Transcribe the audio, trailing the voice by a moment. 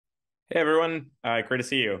Hey everyone, great to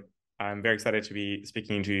see you. I'm very excited to be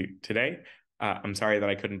speaking to you today. I'm sorry that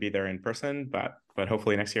I couldn't be there in person, but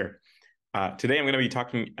hopefully next year. Today I'm going to be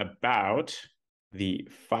talking about the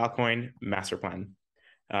Filecoin Master Plan.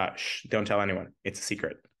 Don't tell anyone; it's a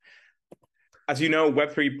secret. As you know,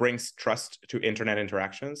 Web3 brings trust to internet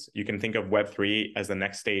interactions. You can think of Web3 as the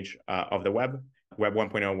next stage of the web. Web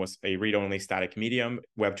 1.0 was a read-only static medium.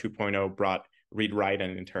 Web 2.0 brought read-write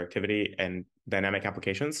and interactivity and dynamic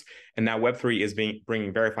applications. And now Web3 is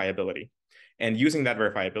bringing verifiability. And using that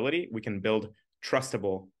verifiability, we can build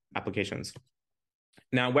trustable applications.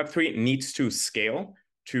 Now, Web3 needs to scale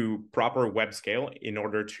to proper web scale in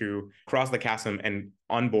order to cross the chasm and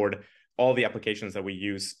onboard all the applications that we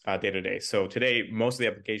use day to day. So today, most of the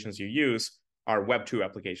applications you use are Web 2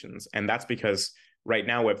 applications. And that's because right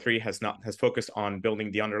now Web3 has focused on building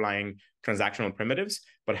the underlying transactional primitives,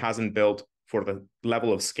 but hasn't built for the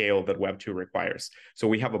level of scale that Web 2 requires. So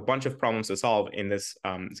we have a bunch of problems to solve in this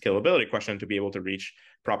scalability question to be able to reach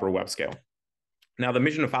proper web scale. Now, the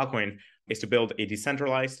mission of Filecoin is to build a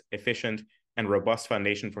decentralized, efficient, and robust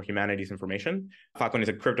foundation for humanity's information. Filecoin is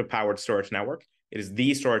a crypto-powered storage network. It is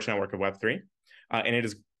the storage network of Web3, and it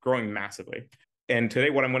is growing massively. And today,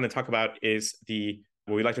 what I'm going to talk about is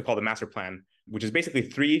what we like to call the master plan, which is basically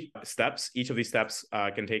 3 steps. Each of these steps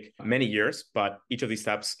can take many years, but each of these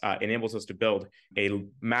steps enables us to build a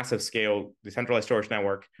massive scale decentralized storage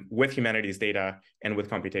network with humanity's data and with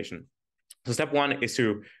computation. So step 1 is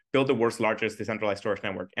to build the world's largest decentralized storage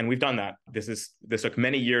network. And we've done that. This took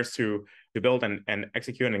many years to build and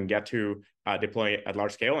execute and get to deploy at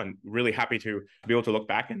large scale. And really happy to be able to look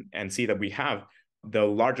back and see that we have the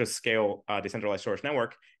largest scale decentralized storage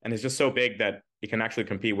network. And it's just so big that it can actually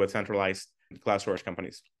compete with centralized cloud storage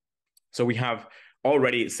companies. So we have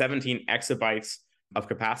already 17 exabytes of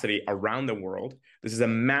capacity around the world. This is a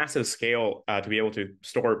massive scale to be able to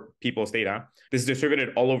store people's data. This is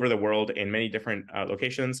distributed all over the world in many different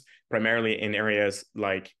locations, primarily in areas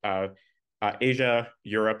like Asia,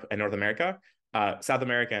 Europe, and North America. South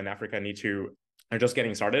America and Africa are just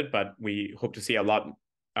getting started, but we hope to see a lot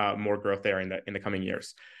more growth there in the coming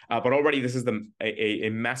years. But already this is a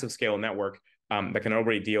massive scale network that can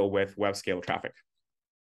already deal with web scale traffic.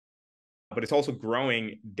 But it's also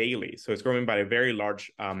growing daily. So it's growing by a very large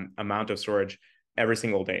amount of storage every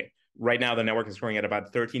single day. Right now, the network is growing at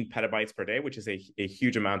about 13 petabytes per day, which is a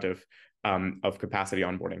huge amount of capacity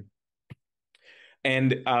onboarding.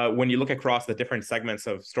 And when you look across the different segments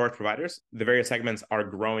of storage providers, the various segments are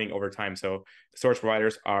growing over time. So storage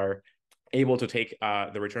providers are able to take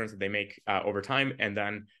the returns that they make over time and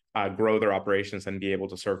then grow their operations and be able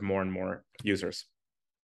to serve more and more users.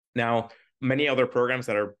 Now, many other programs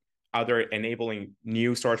that are out there enabling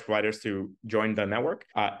new storage providers to join the network.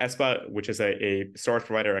 ESPA, which is a storage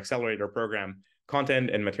provider accelerator program, content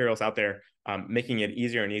and materials out there, making it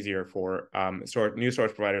easier and easier for new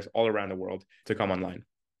storage providers all around the world to come online.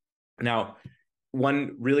 Now,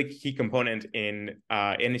 one really key component in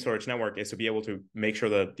any storage network is to be able to make sure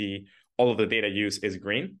that all of the data used is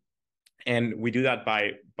green. And we do that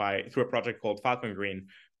through a project called Filecoin Green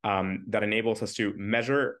that enables us to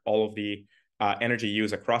measure all of the energy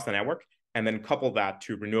use across the network, and then couple that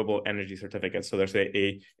to renewable energy certificates. So there's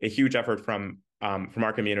a huge effort from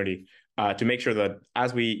our community to make sure that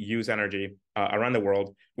as we use energy around the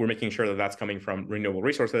world, we're making sure that that's coming from renewable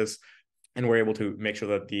resources, and we're able to make sure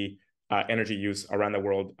that the energy use around the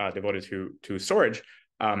world devoted to storage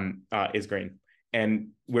is green. And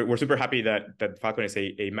we're super happy that Filecoin is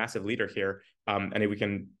a massive leader here. And if we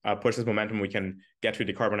can push this momentum, we can get to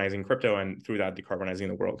decarbonizing crypto and through that decarbonizing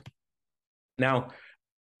the world. Now,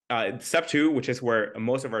 step 2, which is where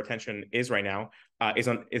most of our attention is right now,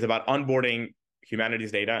 is about onboarding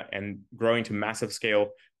humanity's data and growing to massive scale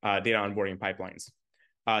data onboarding pipelines.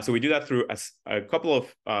 So we do that through a couple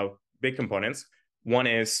of big components. One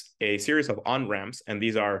is a series of on-ramps, and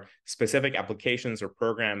these are specific applications or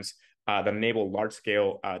programs that enable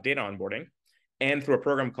large-scale data onboarding, and through a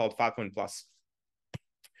program called Filecoin Plus.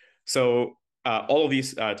 So all of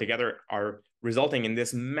these together are resulting in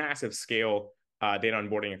this massive scale data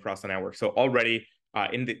onboarding across the network. So already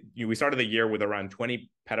we started the year with around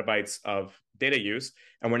 20 petabytes of data use,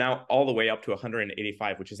 and we're now all the way up to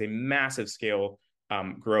 185, which is a massive scale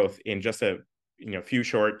growth in just a few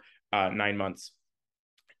short 9 months.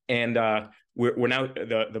 And we're now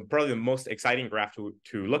probably the most exciting graph to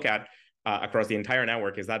look at across the entire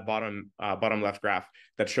network is that bottom left graph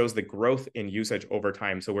that shows the growth in usage over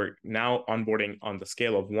time. So we're now onboarding on the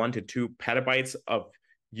scale of 1 to 2 petabytes of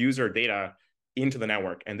user data into the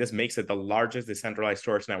network, and this makes it the largest decentralized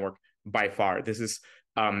storage network by far. This is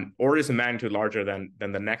orders of magnitude larger than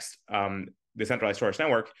the next decentralized storage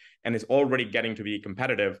network and is already getting to be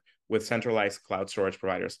competitive with centralized cloud storage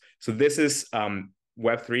providers. So this is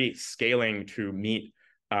Web3 scaling to meet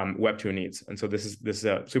Web2 needs. And so this is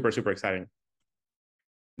super exciting.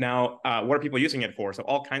 Now, what are people using it for? So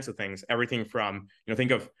all kinds of things, everything from,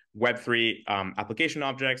 think of Web3 application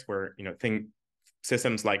objects where,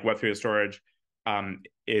 systems like Web3 storage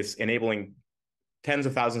is enabling tens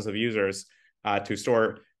of thousands of users to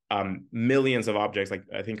store millions of objects, like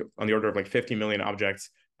I think on the order of like 50 million objects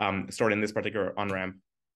stored in this particular on-ramp.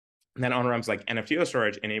 And then on-ramps like NFT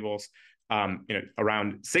storage enables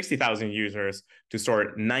around 60,000 users to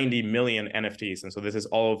store 90 million NFTs. And so this is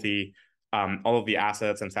all of the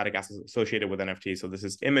assets and static assets associated with NFTs. So this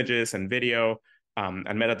is images and video and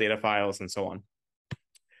metadata files and so on.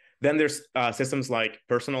 Then there's systems like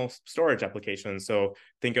personal storage applications. So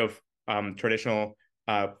think of traditional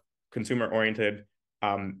consumer-oriented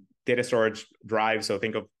data storage drives. So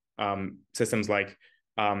think of systems like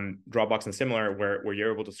Dropbox and similar, where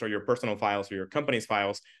you're able to store your personal files or your company's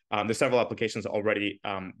files. There's several applications already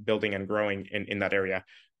building and growing in that area.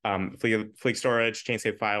 Fleet storage, chain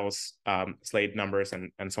save files, slate numbers,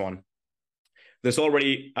 and so on. There's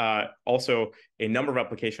already also a number of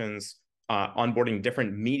applications onboarding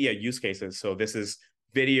different media use cases. So this is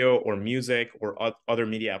video or music or other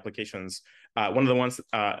media applications. One of the ones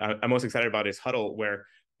I'm most excited about is Huddle, where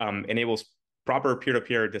enables proper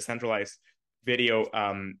peer-to-peer decentralized video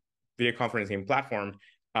conferencing platform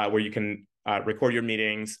where you can record your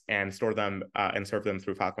meetings and store them and serve them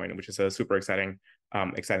through Filecoin, which is a super exciting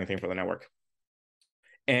thing for the network.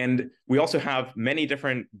 And we also have many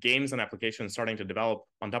different games and applications starting to develop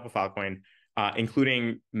on top of Filecoin,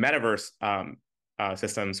 including metaverse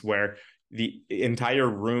systems where the entire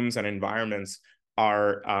rooms and environments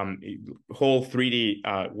are whole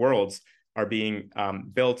 3D worlds are being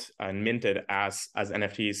built and minted as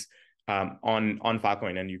NFTs on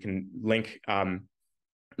Filecoin, and you can link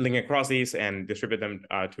across these and distribute them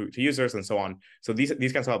to users and so on. So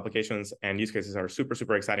these kinds of applications and use cases are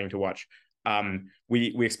super exciting to watch.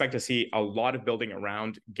 We expect to see a lot of building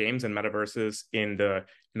around games and metaverses in the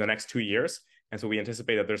next 2 years. And so we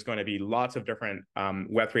anticipate that there's going to be lots of different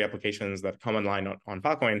Web3 applications that come online on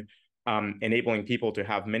Filecoin, enabling people to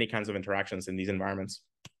have many kinds of interactions in these environments.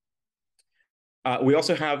 We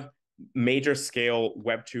also have major scale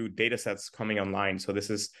Web2 data sets coming online. So this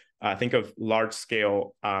is, think of large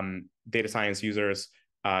scale data science users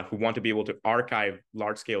who want to be able to archive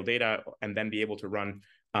large scale data and then be able to run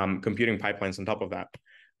computing pipelines on top of that.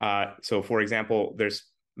 So for example, there's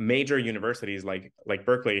major universities like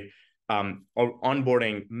Berkeley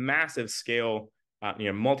onboarding massive scale,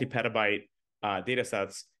 multi-petabyte data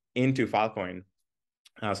sets into Filecoin.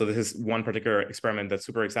 So this is one particular experiment that's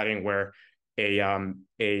super exciting, where a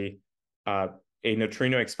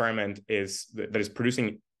neutrino experiment that is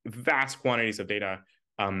producing vast quantities of data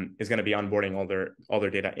is going to be onboarding all their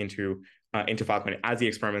data into Filecoin as the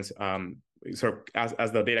experiments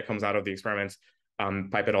as the data comes out of the experiments,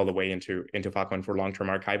 pipe it all the way into Filecoin for long-term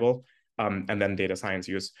archival and then data science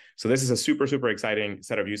use. So this is a super exciting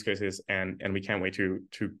set of use cases, and we can't wait to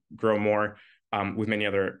grow more with many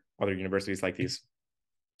other universities like these.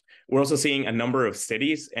 We're also seeing a number of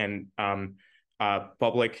cities and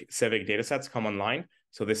public civic data sets come online.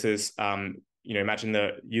 So this is, imagine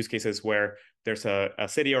the use cases where there's a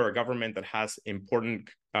city or a government that has important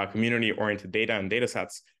community-oriented data and data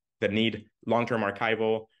sets that need long-term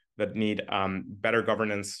archival, that need better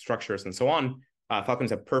governance structures and so on.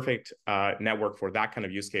 Filecoin's a perfect network for that kind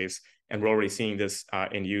of use case. And we're already seeing this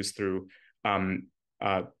in use through various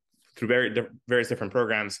different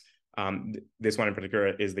programs. This one in particular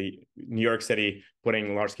is the New York City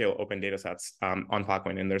putting large-scale open data sets on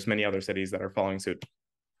Filecoin, and there's many other cities that are following suit.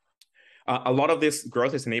 A lot of this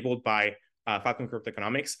growth is enabled by Filecoin crypto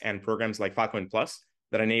economics and programs like Filecoin Plus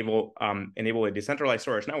that enable a decentralized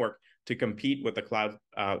storage network to compete with the cloud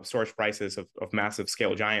storage prices of massive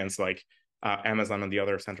scale giants like Amazon and the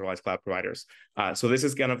other centralized cloud providers. So this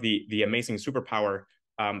is kind of the amazing superpower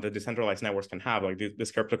that decentralized networks can have, like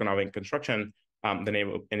this cryptoeconomic construction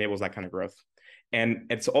that enables that kind of growth. And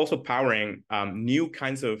it's also powering new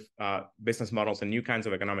kinds of business models and new kinds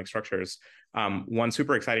of economic structures. One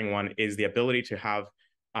super exciting one is the ability to have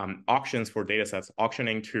auctions for data sets,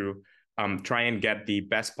 auctioning to try and get the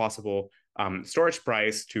best possible storage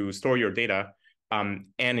price to store your data. And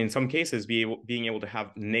in some cases, being able to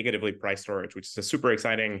have negatively priced storage, which is a super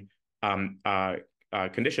exciting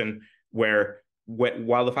condition where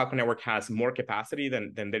while the Filecoin network has more capacity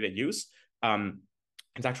than data use,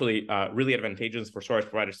 it's actually really advantageous for storage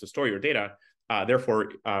providers to store your data,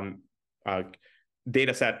 therefore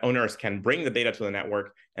data set owners can bring the data to the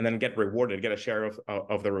network and then get rewarded, get a share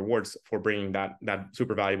of the rewards for bringing that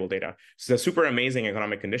super valuable data. So it's a super amazing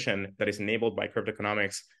economic condition that is enabled by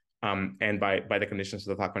cryptoeconomics and by the conditions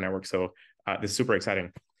of the Filecoin network. So this is super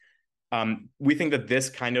exciting. We think that this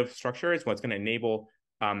kind of structure is what's going to enable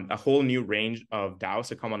a whole new range of DAOs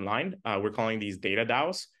to come online. We're calling these data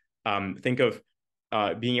DAOs. Think of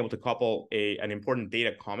being able to couple an important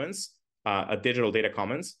data commons, a digital data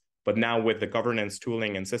commons, but now with the governance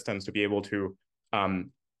tooling and systems to be able to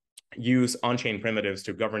use on-chain primitives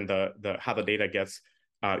to govern how the data gets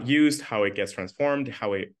used, how it gets transformed,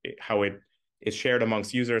 how it is shared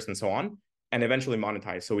amongst users, and so on, and eventually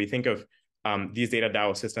monetized. So we think of these data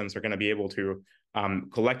DAO systems are going to be able to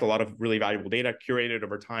collect a lot of really valuable data, curated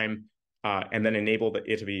over time, and then enable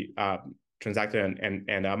it to be transacted and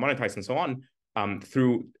monetized and so on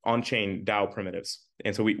through on-chain DAO primitives.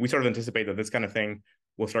 And so we sort of anticipate that this kind of thing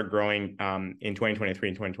will start growing in 2023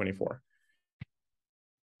 and 2024.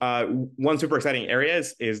 One super exciting area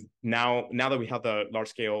is now that we have the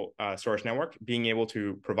large-scale storage network, being able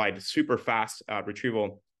to provide super fast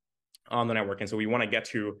retrieval on the network. And so we want to get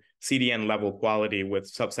to CDN level quality with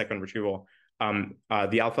sub-second retrieval.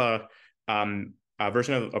 The alpha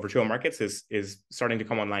version of retrieval markets is starting to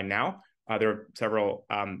come online now. There are several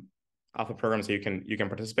alpha programs that you can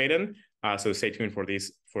participate in. So stay tuned for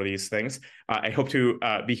these things. I hope to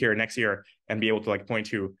be here next year and be able to point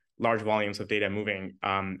to large volumes of data moving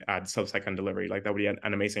at sub-second delivery. That would be an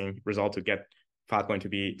amazing result to get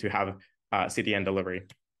Filecoin to have CDN delivery.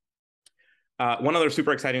 One other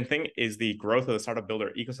super exciting thing is the growth of the startup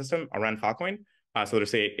builder ecosystem around Filecoin. So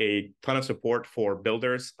there's a ton of support for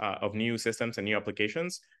builders of new systems and new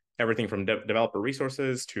applications, everything from developer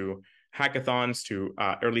resources to hackathons to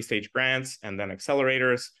early stage grants, and then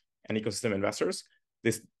accelerators and ecosystem investors.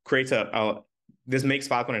 This creates this makes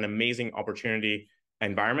Filecoin an amazing opportunity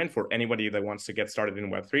environment for anybody that wants to get started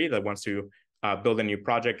in Web3, that wants to build a new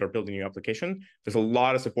project or build a new application. There's a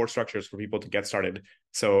lot of support structures for people to get started.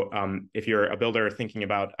 So if you're a builder thinking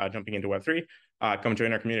about jumping into Web3, come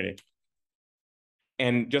join our community.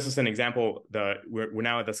 And just as an example, we're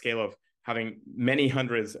now at the scale of having many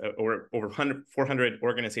hundreds or over 400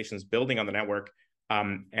 organizations building on the network,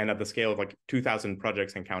 and at the scale of 2,000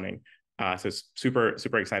 projects and counting. So it's super,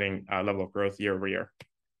 super exciting level of growth year over year.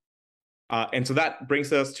 And so that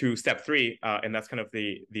brings us to step 3, and that's kind of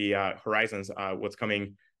the horizons, what's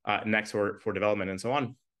coming next for development and so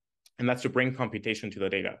on. And that's to bring computation to the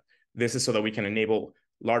data. This is so that we can enable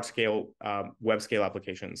large-scale web-scale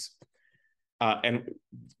applications. And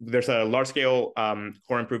there's a large-scale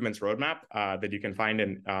core improvements roadmap that you can find,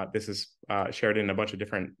 and this is shared in a bunch of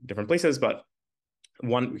different places. But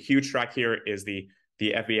one huge track here is the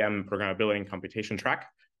FVM programmability and computation track.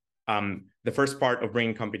 The first part of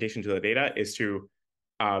bringing computation to the data is to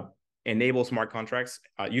enable smart contracts,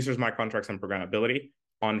 user smart contracts and programmability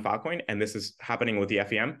on Filecoin, and this is happening with the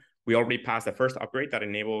FVM. We already passed the first upgrade that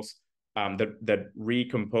enables the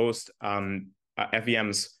recomposed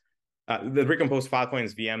FVMs, the recomposed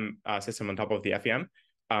Filecoin's VM system on top of the FVM,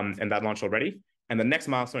 and that launched already. And the next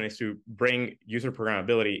milestone is to bring user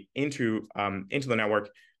programmability into the network,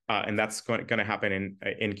 and that's going to happen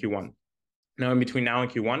in Q1. Now, in between now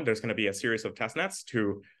and Q1, there's going to be a series of testnets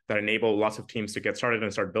that enable lots of teams to get started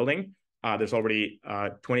and start building. There's already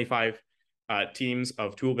 25 teams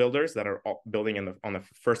of tool builders that are building on the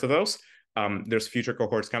first of those. There's future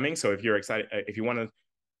cohorts coming. So if you're excited, if you want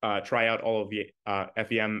to try out all of the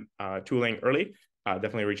FVM tooling early,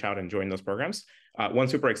 definitely reach out and join those programs. One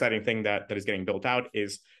super exciting thing that is getting built out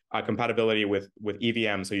is compatibility with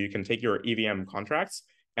EVM. So you can take your EVM contracts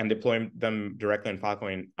and deploy them directly in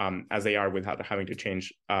Filecoin as they are without having to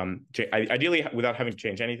change, ideally without having to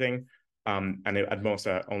change anything, and at most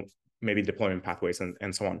maybe deployment pathways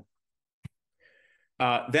and so on.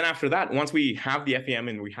 Then after that, once we have the FVM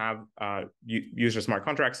and we have user smart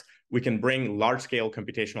contracts, we can bring large-scale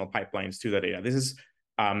computational pipelines to the data.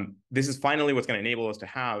 This is finally what's going to enable us to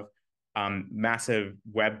have massive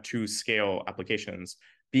Web 2 scale applications,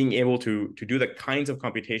 being able to do the kinds of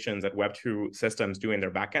computations that Web 2 systems do in their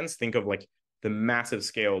backends. Think of the massive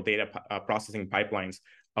scale data processing pipelines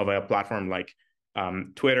of a platform like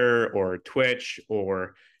Twitter or Twitch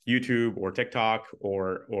or YouTube or TikTok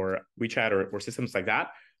or WeChat or systems like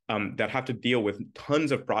that that have to deal with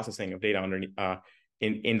tons of processing of data underneath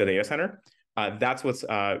in the data center. That's what's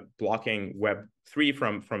blocking Web 3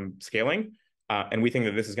 from scaling. And we think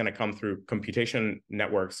that this is going to come through computation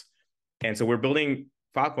networks. And so we're building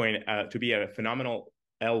Filecoin to be a phenomenal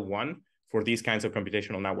L1 for these kinds of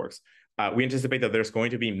computational networks. We anticipate that there's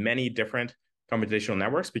going to be many different computational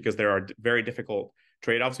networks because there are very difficult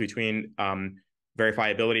trade-offs between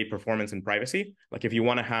verifiability, performance, and privacy. Like if you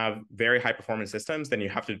want to have very high performance systems, then you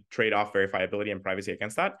have to trade off verifiability and privacy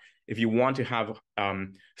against that. If you want to have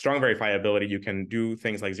strong verifiability, you can do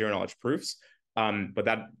things like zero knowledge proofs, but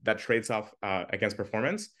that trades off against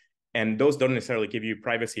performance. And those don't necessarily give you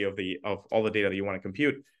privacy of all the data that you want to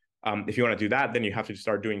compute. If you want to do that, then you have to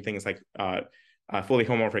start doing things like fully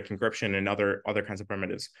homomorphic encryption and other kinds of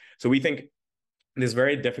primitives. So we think this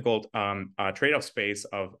very difficult trade-off space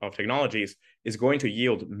of technologies is going to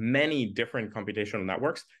yield many different computational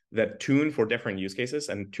networks that tune for different use cases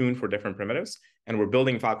and tune for different primitives. And we're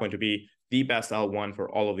building Filecoin to be the best L1 for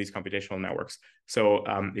all of these computational networks. So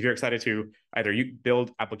if you're excited to either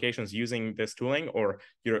build applications using this tooling, or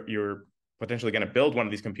you're potentially going to build one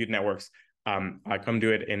of these compute networks, come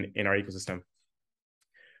do it in our ecosystem.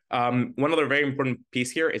 One other very important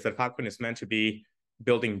piece here is that Filecoin is meant to be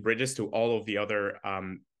building bridges to all of the other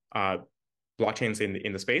blockchains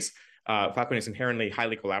in the space. Filecoin is inherently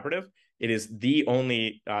highly collaborative. It is the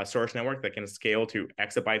only storage network that can scale to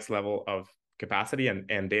exabytes level of capacity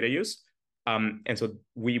and data use. And so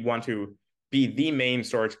we want to be the main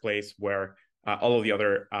storage place where all of the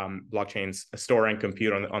other blockchains store and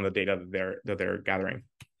compute on the data that they're gathering.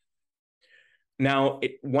 Now,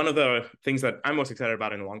 one of the things that I'm most excited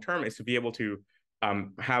about in the long term is to be able to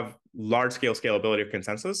have large-scale scalability of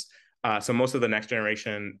consensus. So most of the next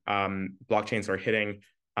generation blockchains are hitting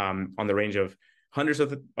on the range of hundreds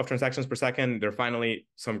of transactions per second. There are finally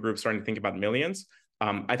some groups starting to think about millions.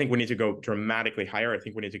 I think we need to go dramatically higher. I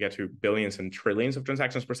think we need to get to billions and trillions of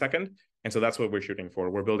transactions per second. And so that's what we're shooting for.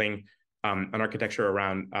 We're building an architecture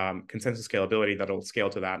around consensus scalability that'll scale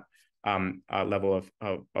to that level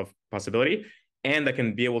of possibility, and that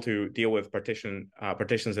can be able to deal with partitions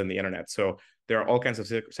in the internet. So there are all kinds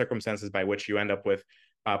of circumstances by which you end up with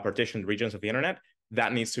partitioned regions of the internet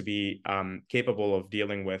that needs to be capable of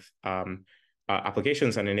dealing with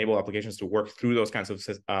applications and enable applications to work through those kinds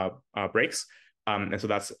of breaks. And so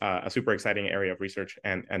that's a super exciting area of research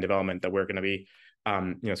and development that we're going to be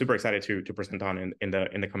super excited to present on in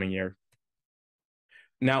the coming year.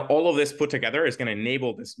 Now, all of this put together is going to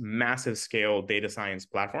enable this massive scale data science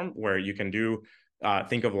platform where you can do,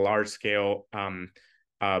 think of large scale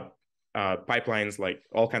pipelines, like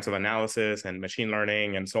all kinds of analysis and machine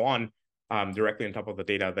learning and so on, directly on top of the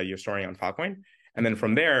data that you're storing on Filecoin. And then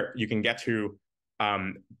from there, you can get to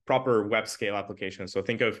proper web scale applications. So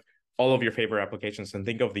think of all of your favorite applications and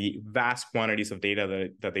think of the vast quantities of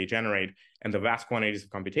data that they generate and the vast quantities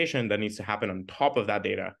of computation that needs to happen on top of that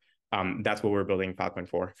data. That's what we're building Filecoin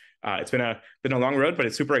for. It's been a long road, but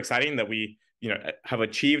it's super exciting that we have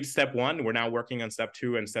achieved step one. We're now working on step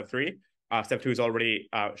 2 and step 3. Step 2 is already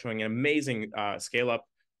showing an amazing scale up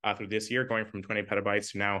through this year, going from 20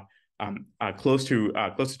 petabytes to now close to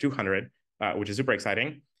 200, which is super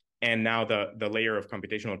exciting. And now the layer of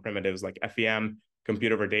computational primitives like FEM,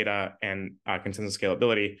 compute over data, and consensus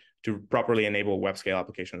scalability to properly enable web scale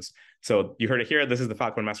applications. So you heard it here. This is the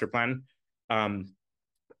Filecoin Master Plan.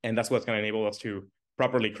 And that's what's going to enable us to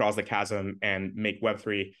properly cross the chasm and make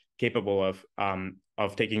Web3 capable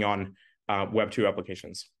of taking on Web2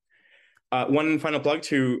 applications. One final plug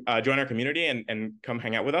to join our community and come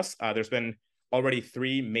hang out with us. There's been already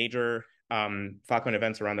 3 major Filecoin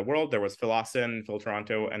events around the world. There was Phil Austin, Phil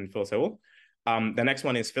Toronto, and Phil Seoul. The next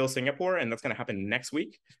one is Phil Singapore, and that's going to happen next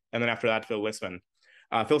week. And then after that, Phil Lisbon.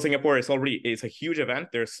 Phil Singapore is a huge event.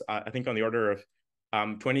 There's, I think, on the order of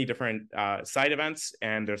 20 different side events,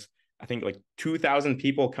 and there's I think like 2,000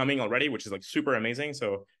 people coming already, which is like super amazing.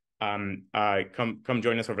 So come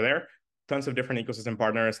join us over there. Tons of different ecosystem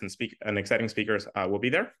partners and exciting speakers will be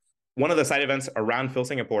there. One of the side events around Phil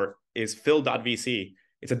Singapore is Phil.vc.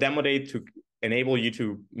 It's a demo day to enable you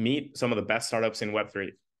to meet some of the best startups in Web3.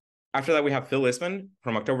 After that, we have Phil Lisbon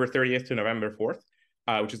from October 30th to November 4th,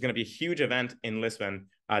 which is going to be a huge event in Lisbon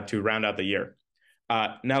to round out the year.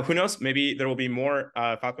 Now, who knows? Maybe there will be more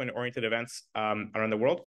Filecoin-oriented events around the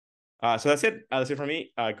world. So that's it. That's it from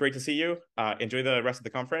me. Great to see you. Enjoy the rest of the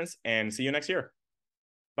conference and see you next year.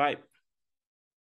 Bye.